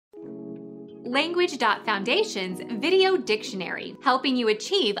Language.Foundation's Video Dictionary, helping you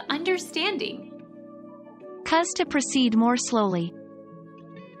achieve understanding. Cause to proceed more slowly.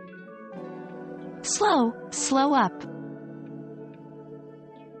 Slow, slow up.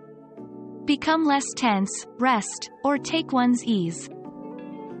 Become less tense, rest, or take one's ease.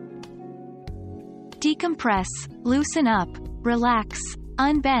 Decompress, loosen up, relax,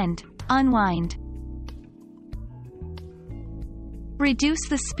 unbend, unwind. Reduce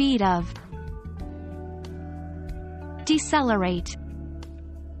the speed of. Decelerate.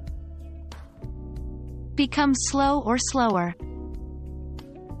 Become slow or slower.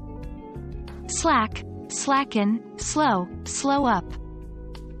 Slack, slacken, slow, slow up.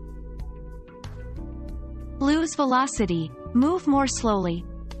 Lose velocity, move more slowly.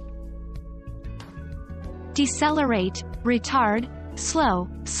 Decelerate, retard, slow,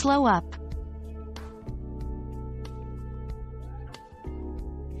 slow up.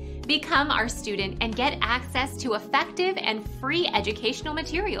 Become our student and get access to effective and free educational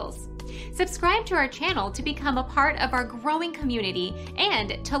materials. Subscribe to our channel to become a part of our growing community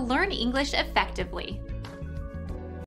and to learn English effectively.